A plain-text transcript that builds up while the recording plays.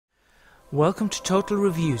Welcome to Total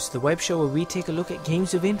Reviews, the web show where we take a look at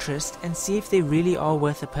games of interest and see if they really are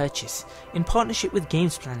worth a purchase, in partnership with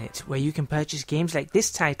Gamesplanet, where you can purchase games like this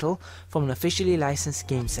title from an officially licensed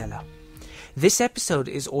game seller. This episode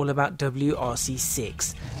is all about WRC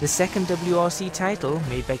 6, the second WRC title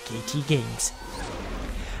made by KT Games.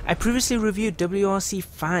 I previously reviewed WRC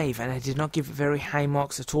 5 and I did not give it very high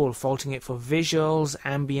marks at all, faulting it for visuals,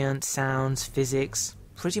 ambient, sounds, physics,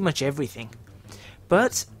 pretty much everything.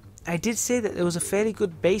 But I did say that there was a fairly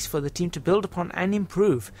good base for the team to build upon and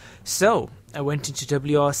improve, so I went into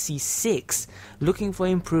WRC 6 looking for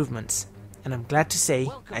improvements, and I'm glad to say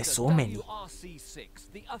I saw many.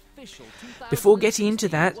 Before getting into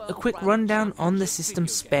that, a quick rundown on the system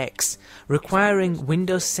specs. Requiring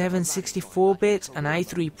Windows 7 64-bit, an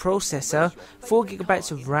i3 processor,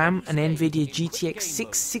 4GB of RAM, an NVIDIA GTX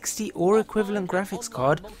 660 or equivalent graphics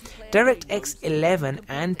card, DirectX 11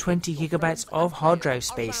 and 20GB of hard drive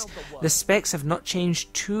space. The specs have not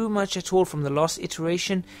changed too much at all from the last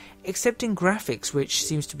iteration, except in graphics, which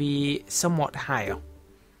seems to be somewhat higher.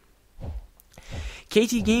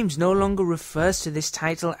 KT Games no longer refers to this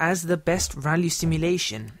title as the best rally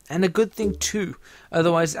simulation, and a good thing too,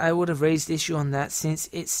 otherwise I would have raised issue on that, since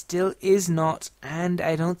it still is not, and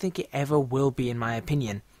I don't think it ever will be in my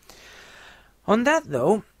opinion. On that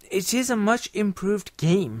though, it is a much improved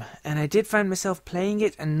game, and I did find myself playing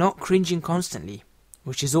it and not cringing constantly,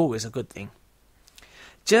 which is always a good thing.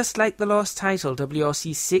 Just like the last title,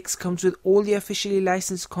 WRC 6 comes with all the officially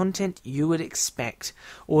licensed content you would expect.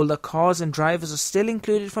 All the cars and drivers are still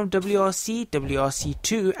included from WRC, WRC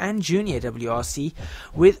 2 and Junior WRC,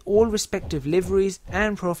 with all respective liveries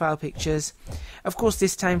and profile pictures, of course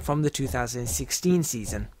this time from the 2016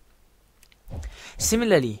 season.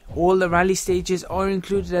 Similarly, all the rally stages are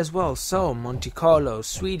included as well, so Monte Carlo,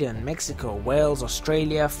 Sweden, Mexico, Wales,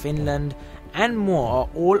 Australia, Finland and more are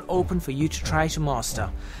all open for you to try to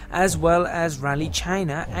master, as well as Rally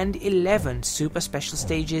China and 11 super special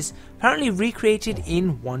stages, apparently recreated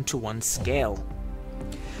in 1:1 scale.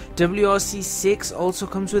 WRC 6 also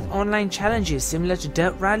comes with online challenges similar to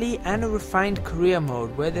Dirt Rally and a refined career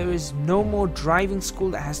mode where there is no more driving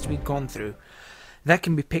school that has to be gone through. That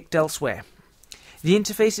can be picked elsewhere. The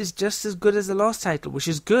interface is just as good as the last title, which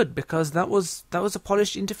is good because that was a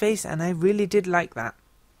polished interface and I really did like that.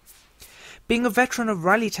 Being a veteran of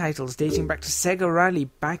rally titles dating back to Sega Rally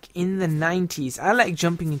back in the 90s, I like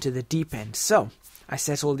jumping into the deep end, so I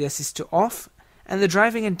set all the assist to off and the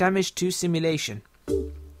driving and damage to simulation.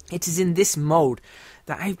 It is in this mode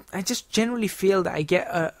that I just generally feel that I get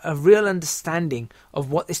a real understanding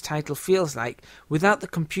of what this title feels like without the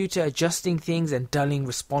computer adjusting things and dulling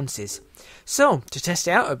responses. So, to test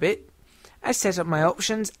it out a bit, I set up my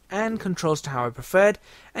options and controls to how I preferred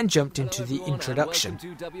and jumped into the introduction.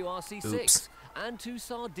 Oops.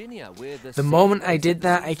 The moment I did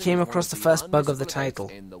that, I came across the first bug of the title.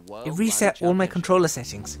 It reset all my controller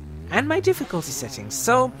settings and my difficulty settings,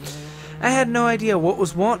 so I had no idea what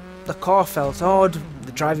was what. The car felt odd,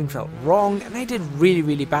 the driving felt wrong, and I did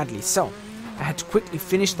really badly, so I had to quickly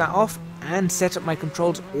finish that off and set up my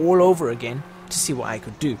controls all over again to see what I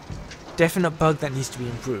could do. Definite bug that needs to be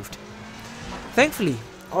improved. Thankfully,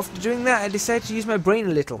 after doing that, I decided to use my brain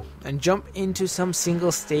a little and jump into some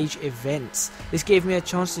single stage events. This gave me a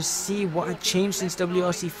chance to see what had changed since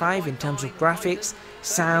WRC 5 in terms of graphics,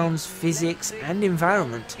 sounds, physics and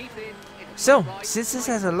environment. So, since this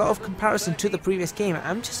has a lot of comparison to the previous game,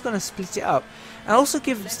 I'm just going to split it up and also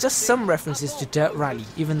give just some references to Dirt Rally,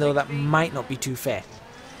 even though that might not be too fair.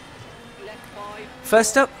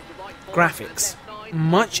 First up, graphics.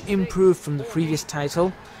 Much improved from the previous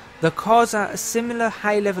title. The cars are a similar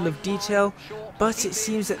high level of detail, but it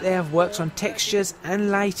seems that they have worked on textures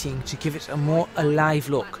and lighting to give it a more alive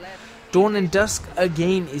look. Dawn and Dusk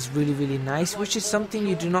again is really nice, which is something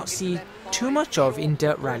you do not see too much of in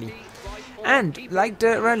Dirt Rally. And like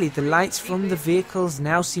Dirt Rally, the lights from the vehicles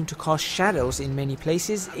now seem to cast shadows in many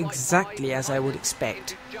places, exactly as I would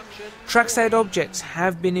expect. Trackside objects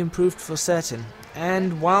have been improved for certain,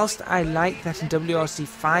 and whilst I like that in WRC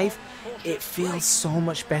 5, it feels so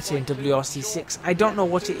much better in WRC 6. I don't know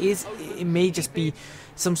what it is. It may just be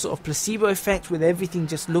some sort of placebo effect with everything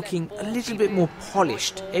just looking a little bit more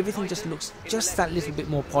polished. Everything just looks just that little bit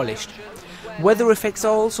more polished. Weather effects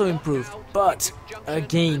are also improved, but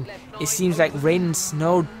again, it seems like rain and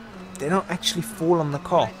snow, they don't actually fall on the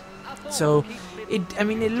car. So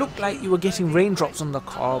it looked like you were getting raindrops on the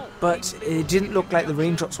car, but it didn't look like the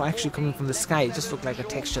raindrops were actually coming from the sky. It just looked like a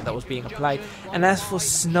texture that was being applied. And as for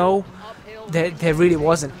snow, there really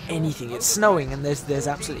wasn't anything. It's snowing and there's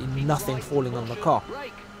absolutely nothing falling on the car.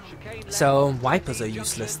 So wipers are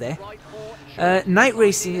useless there. Night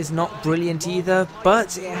racing is not brilliant either,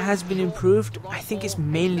 but it has been improved. I think it's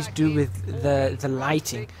mainly to do with the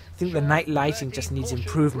lighting. I think the night lighting just needs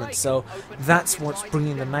improvement, so that's what's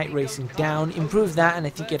bringing the night racing down. Improve that and I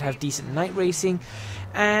think you'd have decent night racing.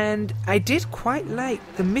 And I did quite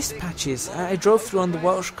like the mist patches I drove through on the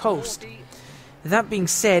Welsh coast. That being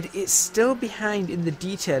said, it's still behind in the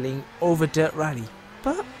detailing over Dirt Rally,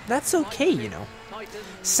 but that's okay, you know.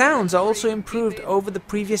 Sounds are also improved over the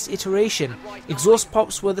previous iteration. Exhaust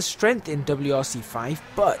pops were the strength in WRC 5,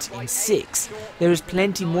 but in 6 there is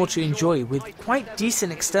plenty more to enjoy with quite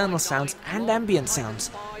decent external sounds and ambient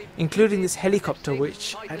sounds, including this helicopter,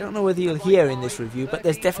 which I don't know whether you'll hear in this review, but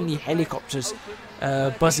there's definitely helicopters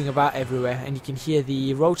buzzing about everywhere, and you can hear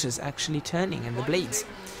the rotors actually turning and the blades.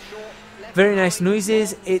 Very nice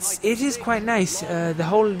noises. It is quite nice. The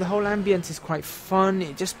whole ambience is quite fun.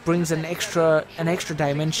 It just brings an extra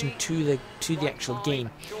dimension to the actual game.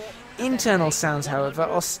 Internal sounds, however,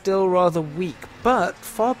 are still rather weak, but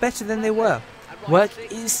far better than they were. Work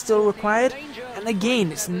is still required, and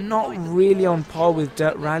again, it's not really on par with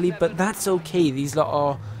Dirt Rally, but that's okay.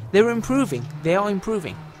 They're improving. They are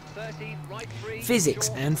improving. Physics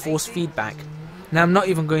and force feedback. Now, I'm not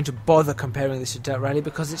even going to bother comparing this to Dirt Rally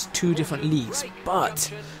because it's two different leagues,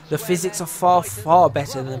 but the physics are far, far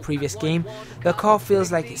better than the previous game. The car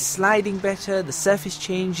feels like it's sliding better, the surface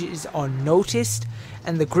changes are noticed,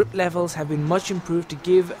 and the grip levels have been much improved to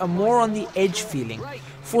give a more on the edge feeling.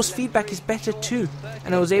 Force feedback is better too,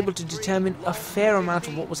 and I was able to determine a fair amount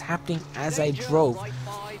of what was happening as I drove.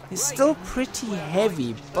 It's still pretty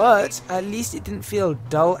heavy, but at least it didn't feel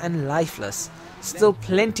dull and lifeless. Still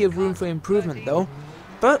plenty of room for improvement though,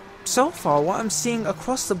 but so far what I'm seeing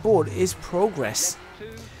across the board is progress.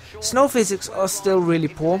 Snow physics are still really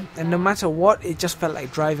poor, and no matter what, it just felt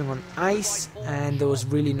like driving on ice and there was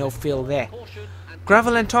really no feel there.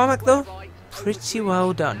 Gravel and tarmac though, pretty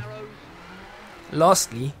well done.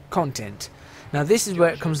 Lastly, content. Now this is where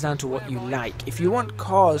it comes down to what you like. If you want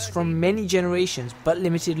cars from many generations but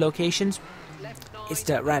limited locations, it's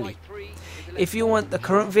Dirt Rally. If you want the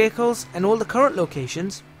current vehicles and all the current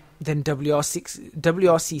locations, then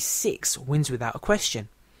WRC 6 wins without a question.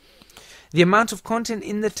 The amount of content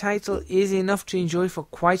in the title is enough to enjoy for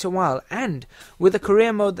quite a while, and with a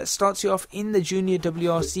career mode that starts you off in the junior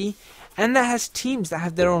WRC and that has teams that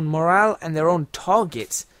have their own morale and their own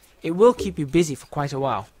targets, it will keep you busy for quite a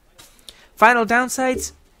while. Final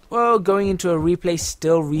downsides? Well, going into a replay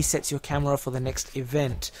still resets your camera for the next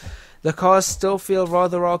event. The cars still feel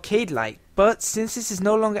rather arcade-like, but since this is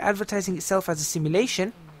no longer advertising itself as a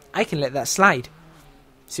simulation, I can let that slide.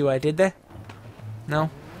 See what I did there? No?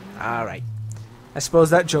 Alright. I suppose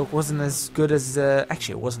that joke wasn't as good as...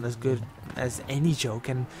 actually, it wasn't as good as any joke.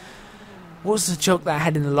 And what was the joke that I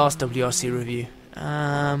had in the last WRC review?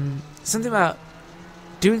 Something about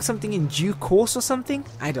doing something in due course or something?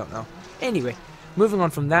 I don't know. Anyway, moving on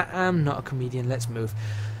from that, I'm not a comedian, let's move.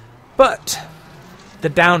 But... the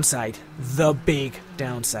downside, the big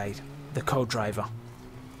downside, the co-driver.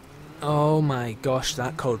 Oh my gosh,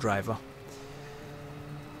 that co-driver.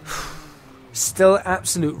 Still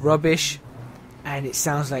absolute rubbish, and it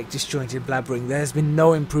sounds like disjointed blabbering. There's been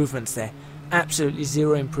no improvements there. Absolutely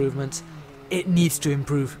zero improvements. It needs to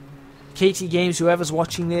improve. KT Games, whoever's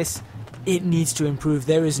watching this, it needs to improve.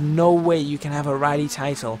 There is no way you can have a rally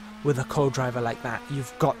title with a co-driver like that.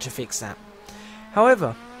 You've got to fix that.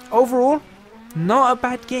 However, overall, not a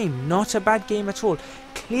bad game, not a bad game at all.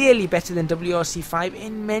 Clearly better than WRC 5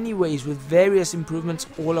 in many ways, with various improvements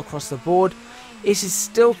all across the board. It is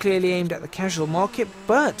still clearly aimed at the casual market,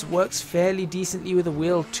 but works fairly decently with a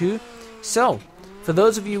wheel too. So, for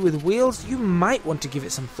those of you with wheels, you might want to give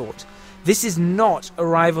it some thought. This is not a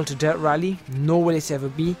rival to Dirt Rally, nor will it ever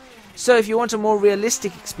be. So if you want a more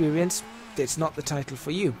realistic experience, it's not the title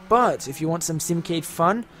for you. But if you want some simcade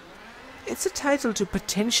fun, it's a title to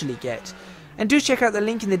potentially get. And do check out the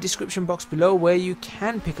link in the description box below where you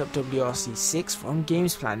can pick up WRC 6 from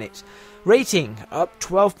Gamesplanet. Rating, up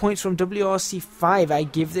 12 points from WRC 5. I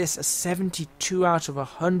give this a 72 out of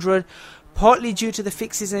 100, partly due to the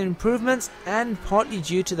fixes and improvements, and partly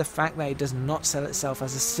due to the fact that it does not sell itself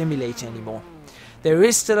as a simulator anymore. There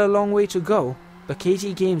is still a long way to go, but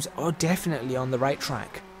KT Games are definitely on the right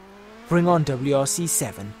track. Bring on WRC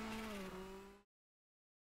 7.